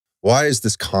Why is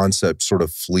this concept sort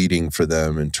of fleeting for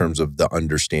them in terms of the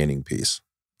understanding piece?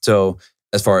 So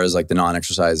as far as like the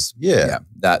non-exercise,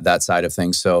 that side of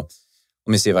things. So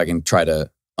let me see if I can try to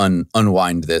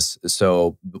unwind this.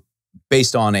 So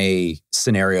based on a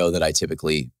scenario that I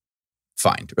typically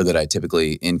find or that I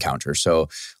typically encounter. So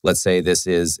let's say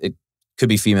it could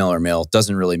be female or male,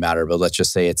 doesn't really matter, but let's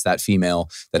just say it's that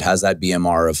female that has that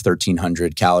BMR of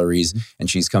 1,300 calories and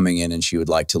she's coming in and she would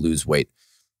like to lose weight.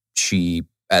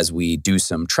 As we do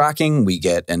some tracking, we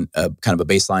get a kind of a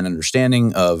baseline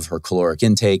understanding of her caloric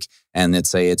intake, and let's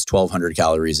say it's 1,200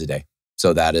 calories a day.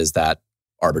 So that is that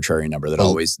arbitrary number that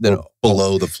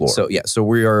below the floor. So so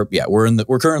we're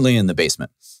currently in the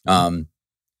basement. Her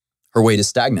weight is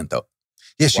stagnant though.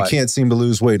 Yeah, she can't seem to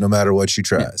lose weight no matter what she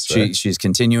tries. Yeah, right? She's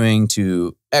continuing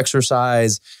to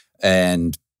exercise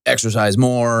and exercise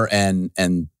more and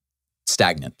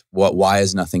stagnant. Why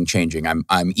is nothing changing?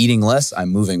 I'm eating less, I'm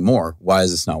moving more. Why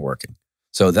is this not working?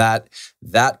 So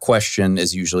that question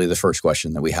is usually the first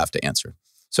question that we have to answer.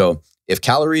 So if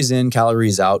calories in,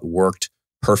 calories out worked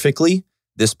perfectly,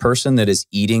 this person that is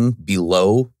eating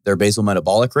below their basal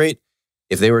metabolic rate,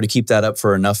 if they were to keep that up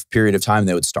for enough period of time,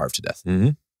 they would starve to death.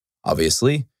 Mm-hmm.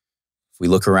 Obviously, if we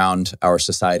look around our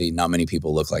society, not many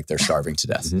people look like they're starving to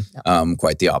death. Mm-hmm.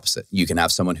 Quite the opposite. You can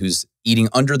have someone who's eating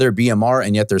under their BMR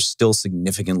and yet they're still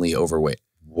significantly overweight.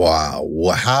 Wow.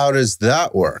 Well, how does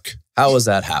that work? How is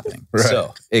that happening? Right.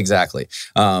 So exactly,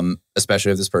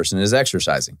 especially if this person is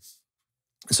exercising.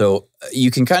 So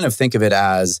you can kind of think of it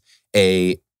as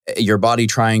your body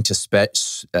trying to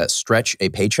stretch a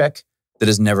paycheck that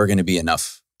is never going to be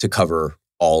enough to cover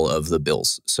all of the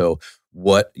bills. So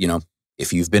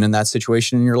if you've been in that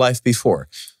situation in your life before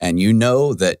and you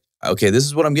know that, okay, this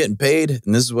is what I'm getting paid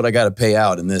and this is what I got to pay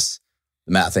out and the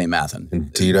math ain't mathin'.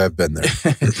 Indeed, I've been there.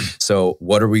 So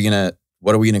what are we going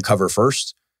to cover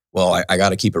first? Well, I got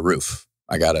to keep a roof.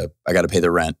 I got to pay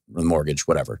the rent, the mortgage,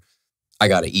 whatever. I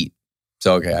got to eat.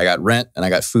 So, okay, I got rent and I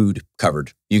got food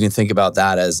covered. You can think about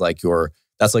that as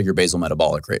that's like your basal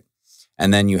metabolic rate.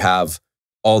 And then you have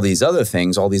all these other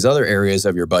things, all these other areas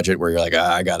of your budget where you're like,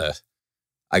 I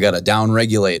gotta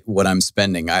down-regulate what I'm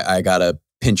spending. I gotta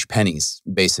pinch pennies,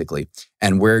 basically.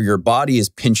 And where your body is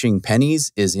pinching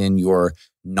pennies is in your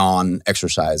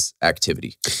non-exercise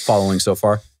activity. Following so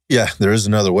far? Yeah, there is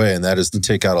another way, and that is to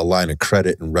take out a line of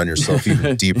credit and run yourself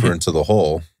even deeper into the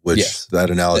hole, which that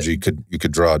analogy you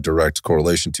could draw a direct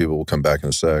correlation to, but we'll come back in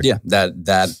a sec. Yeah,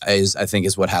 that is, I think,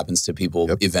 is what happens to people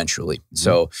eventually. Mm-hmm.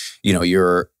 So,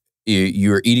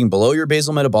 you're eating below your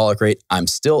basal metabolic rate. I'm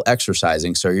still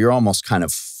exercising. So you're almost kind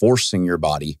of forcing your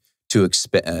body to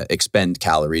expend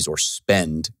calories or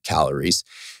spend calories.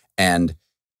 And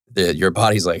your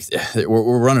body's like,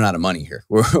 we're running out of money here.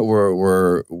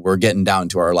 We're getting down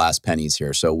to our last pennies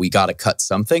here. So we got to cut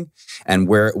something. And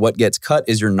what gets cut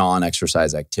is your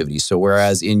non-exercise activity. So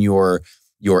whereas in your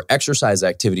exercise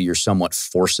activity, you're somewhat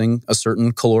forcing a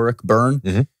certain caloric burn.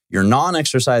 Mm-hmm. Your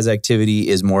non-exercise activity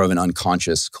is more of an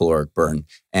unconscious caloric burn,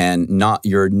 and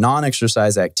your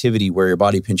non-exercise activity where your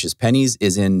body pinches pennies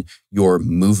is in your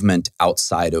movement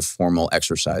outside of formal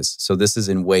exercise. So this is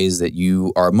in ways that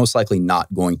you are most likely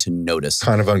not going to notice.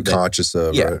 Kind of unconscious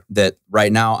of, right? That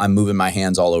right now I'm moving my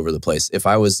hands all over the place. If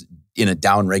I was in a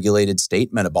down-regulated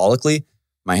state metabolically,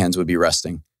 my hands would be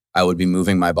resting. I would be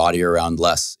moving my body around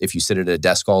less. If you sit at a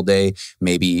desk all day,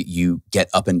 maybe you get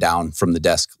up and down from the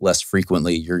desk less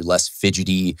frequently. You're less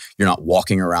fidgety. You're not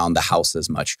walking around the house as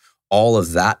much. All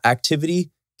of that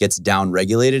activity gets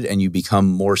down-regulated and you become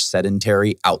more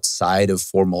sedentary outside of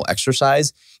formal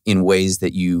exercise in ways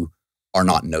that you are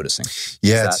not noticing.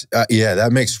 Yeah,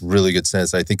 that makes really good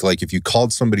sense. I think like if you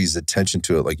called somebody's attention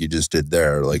to it like you just did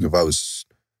there, like if I was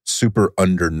super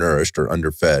undernourished or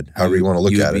underfed, however you want to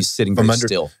look at it. Be sitting very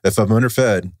still. If I'm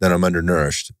underfed, then I'm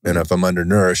undernourished. And if I'm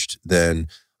undernourished, then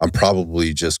I'm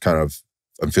probably just I'm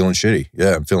feeling shitty.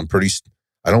 Yeah, I'm feeling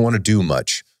I don't want to do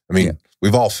much. I mean,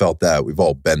 we've all felt that. We've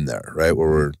all been there, right?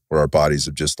 Where our bodies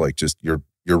are just you're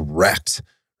wrecked,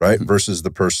 right? Mm-hmm. Versus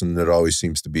the person that always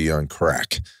seems to be on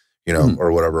crack,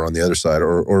 or whatever on the other side.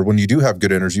 Or when you do have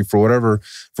good energy for whatever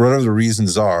the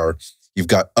reasons are, you've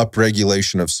got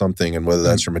upregulation of something, and whether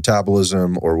that's your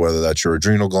metabolism or whether that's your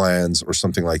adrenal glands or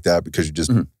something like that, because you just,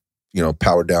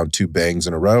 powered down 2 bangs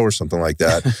in a row or something like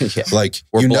that. Like,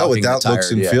 what that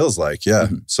looks and feels like. Yeah.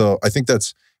 Mm-hmm. So I think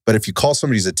but if you call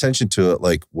somebody's attention to it,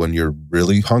 like when you're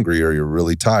really hungry or you're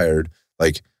really tired,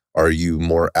 like, are you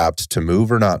more apt to move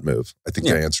or not move? I think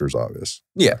the answer is obvious.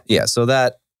 Yeah. Yeah. So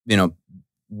that,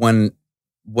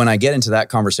 when I get into that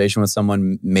conversation with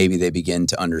someone, maybe they begin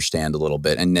to understand a little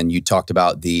bit. And then you talked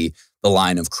about the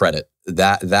line of credit.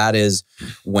 That is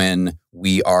when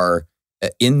we are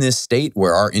in this state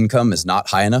where our income is not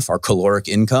high enough, our caloric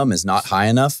income is not high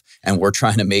enough, and we're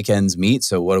trying to make ends meet.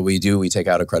 So what do? We take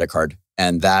out a credit card.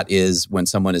 And that is when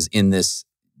someone is in this,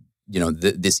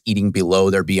 this eating below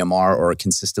their BMR or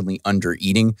consistently under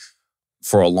eating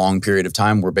for a long period of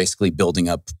time, we're basically building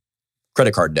up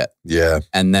credit card debt. Yeah.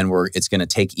 And then it's going to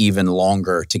take even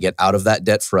longer to get out of that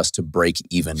debt for us to break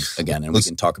even again. And we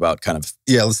can talk about kind of.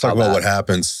 Yeah. Let's talk about what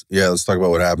happens. Yeah. Let's talk about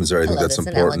what happens there. I think that's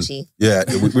important. Analogy. Yeah.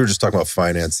 We were just talking about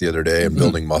finance the other day and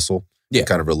building muscle. Yeah.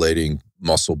 Kind of relating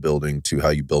muscle building to how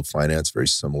you build finance, very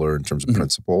similar in terms of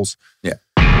principles. Yeah.